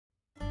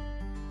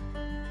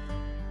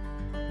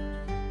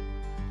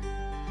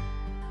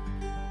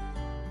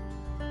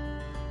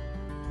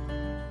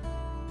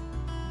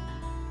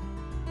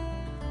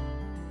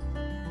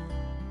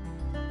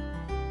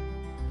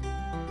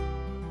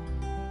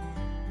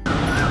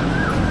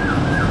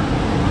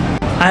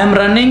I am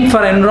running for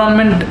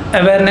environment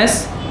awareness.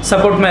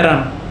 Support my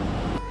run.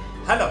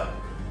 Hello,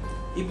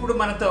 ఇప్పుడు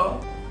మనతో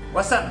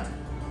వసంత్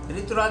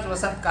రితురాజ్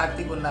వసంత్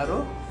కార్తిక్ ఉన్నారు.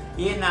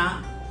 ఈయన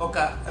ఒక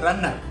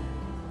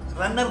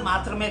రన్నర్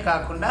మాత్రమే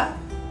కాకుండా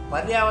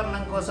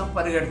పర్యావరణం కోసం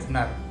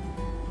పరిగెడుతున్నారు.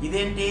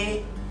 ఇదేంటి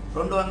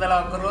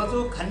 201 రోజు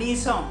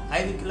కనీసం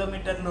 5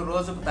 కిలోమీటర్లు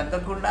రోజుకు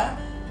తగ్గకుండా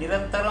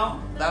నిరంతరం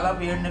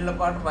దాదాపు 7 నెలల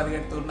పాటు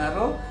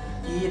పరిగెడుతున్నారు.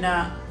 ఈయన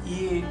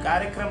ఈ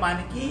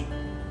కార్యక్రమానికి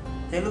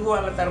తెలుగు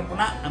వాళ్ళ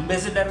తరపున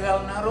అంబాసిడర్గా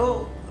ఉన్నారు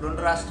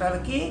 2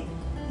 రాష్ట్రాలకి.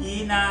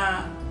 ఈయన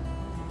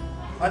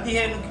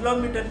 15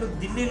 కిలోమీటర్లు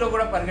ఢిల్లీలో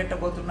కూడా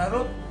పరిగెట్టబోతున్నారు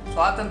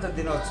స్వాతంత్ర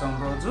దినోత్సవం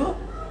రోజు.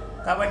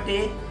 కాబట్టి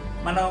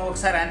మనం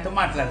ఒకసారి ఆయనతో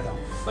మాట్లాడదాం.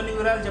 కొన్ని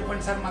వివరాలు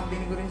చెప్పండి సార్ మాకు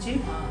దీని గురించి.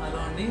 హలో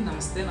అండి,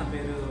 నమస్తే. నా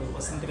పేరు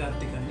వసంత్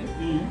కార్తిక్ అండి.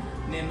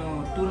 నేను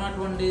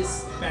 201 days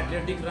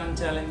ప్యాట్రియాటిక్ రన్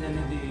ఛాలెంజ్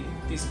అనేది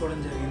తీసుకోవడం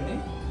జరిగింది.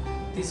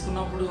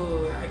 తీసుకున్నప్పుడు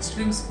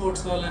ఎక్స్ట్రీమ్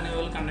స్పోర్ట్స్ వాళ్ళు అనే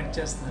వాళ్ళు కండక్ట్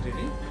చేస్తున్నారు.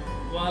 ఇది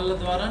వాళ్ళ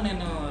ద్వారా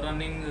నేను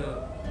రన్నింగ్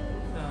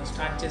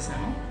స్టార్ట్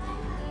చేశాను.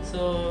 సో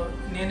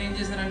నేనేం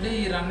చేశానంటే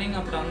ఈ రన్నింగ్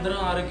అప్పుడు అందరూ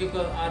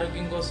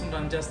ఆరోగ్యం కోసం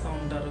రన్ చేస్తూ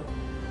ఉంటారు.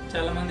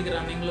 చాలామందికి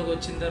రన్నింగ్లోకి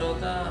వచ్చిన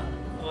తర్వాత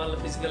వాళ్ళ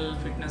ఫిజికల్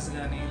ఫిట్నెస్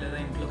కానీ లేదా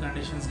ఇంట్లో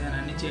కండిషన్స్ కానీ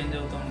అన్నీ చేంజ్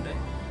అవుతూ ఉంటాయి.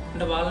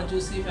 అంటే వాళ్ళని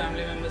చూసి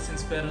ఫ్యామిలీ మెంబర్స్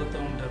ఇన్స్పైర్ అవుతూ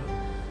ఉంటారు.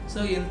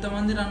 సో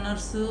ఎంతమంది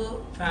రన్నర్స్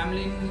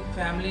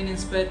ఫ్యామిలీని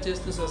ఇన్స్పైర్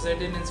చేస్తూ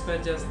సొసైటీని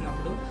ఇన్స్పైర్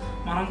చేస్తున్నప్పుడు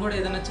మనం కూడా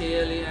ఏదైనా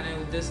చేయాలి అనే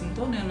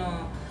ఉద్దేశంతో నేను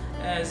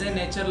యాజ్ ఏ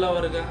నేచర్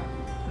లవర్గా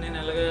నేను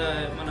ఎలాగా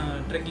మన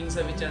ట్రెక్కింగ్స్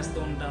అవి చేస్తూ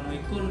ఉంటాను.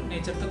 ఎక్కువ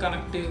నేచర్తో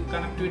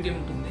కనెక్టివిటీ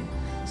ఉంటుంది.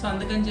 సో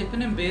అందుకని చెప్పి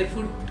నేను బేర్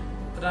ఫుట్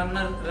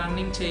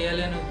రన్నింగ్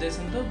చేయాలి అనే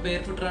ఉద్దేశంతో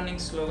బేర్ ఫుట్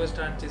రన్నింగ్ స్లోగా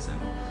స్టార్ట్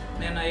చేశాను.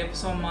 నేను అయ్యప్ప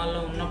స్వామి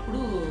మాల్లో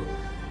ఉన్నప్పుడు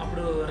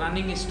అప్పుడు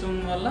రన్నింగ్ ఇష్టం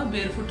వల్ల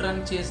బేర్ ఫుట్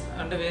రన్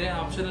అంటే వేరే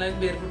ఆప్షన్ లేక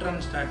బేర్ ఫుట్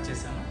రన్ స్టార్ట్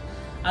చేశాను.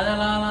 అది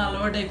అలా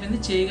అలవాటు అయిపోయింది,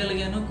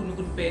 చేయగలిగాను.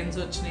 కొన్ని పెయిన్స్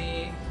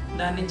వచ్చినాయి,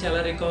 దాని నుంచి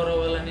ఎలా రికవర్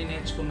అవ్వాలని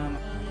నేర్చుకున్నాను.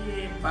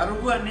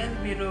 పరుగు అనేది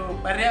మీరు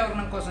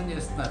పర్యావరణం కోసం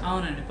చేస్తున్నారు?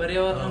 అవునండి,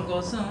 పర్యావరణం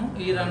కోసం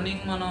ఈ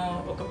రన్నింగ్ మనం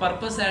ఒక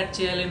పర్పస్ యాడ్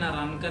చేయాలి నా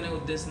రన్ అనే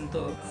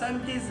ఉద్దేశంతో.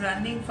 Vasant is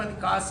running for the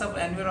cause of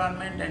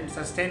environment and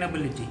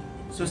sustainability.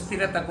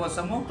 సుస్థిరత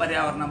కోసము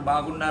పర్యావరణం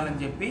బాగుండాలని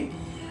చెప్పి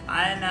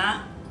ఆయన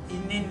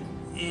ఇన్ని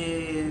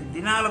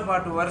దినాల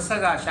పాటు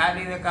వరుసగా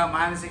శారీరక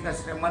మానసిక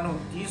శ్రమను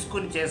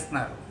తీసుకుని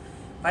చేస్తున్నారు.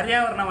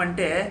 పర్యావరణం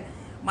అంటే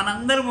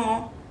మనందరము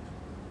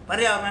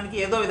పర్యావరణానికి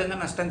ఏదో విధంగా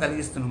నష్టం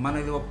కలిగిస్తున్నాం. మనం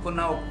ఇది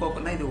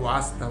ఒప్పుకోకున్నా ఇది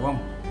వాస్తవం.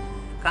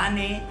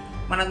 కానీ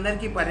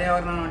మనందరికీ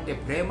పర్యావరణం అంటే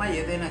ప్రేమ,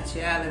 ఏదైనా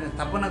చేయాలనే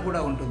తపన కూడా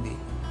ఉంటుంది.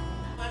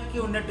 మనకి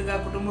ఉన్నట్టుగా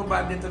కుటుంబ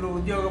బాధ్యతలు,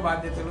 ఉద్యోగ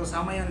బాధ్యతలు,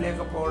 సమయం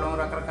లేకపోవడం,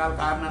 రకరకాల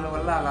కారణాల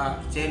వల్ల అలా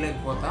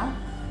చేయలేకపోతాం.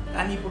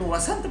 కానీ ఇప్పుడు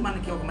వసంత్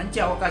మనకి ఒక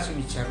మంచి అవకాశం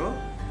ఇచ్చారు.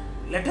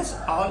 Let us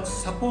all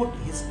support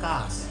his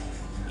cause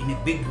in a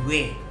big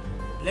way.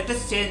 Let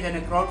us change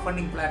అనే క్రౌడ్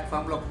ఫండింగ్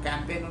ప్లాట్ఫామ్లో ఒక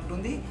క్యాంపెయిన్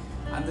ఉంటుంది.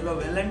 అందులో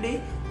వెళ్ళండి.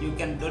 You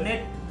can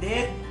donate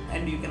there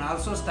and you can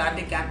also start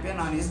A campaign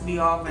on his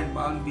behalf and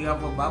on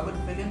behalf of Babur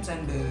films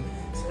and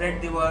spread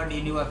the word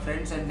in your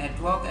friends and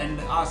network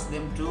and ask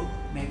them to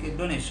make a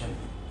donation.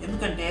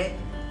 ఎందుకంటే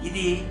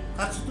ఇది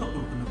ఖర్చుతో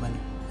కూడుకున్న పని.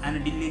 ఆయన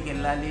ఢిల్లీకి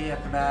వెళ్ళాలి,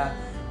 అక్కడ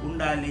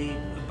ఉండాలి,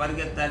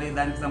 పరిగెత్తాలి,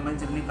 దానికి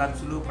సంబంధించిన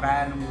ఖర్చులు,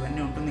 ప్రయాణం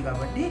ఇవన్నీ ఉంటుంది.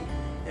 కాబట్టి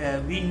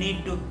we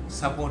need to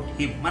support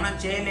him. మనం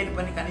చేయలేని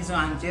పని కనీసం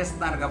ఆయన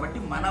చేస్తున్నారు కాబట్టి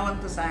మన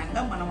వంతు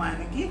సాయంగా మనం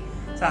ఆయనకి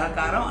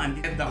సహకారం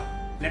అందిద్దాం.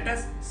 Let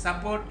us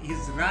support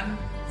his run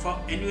for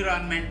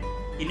environment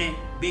in a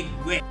big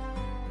way.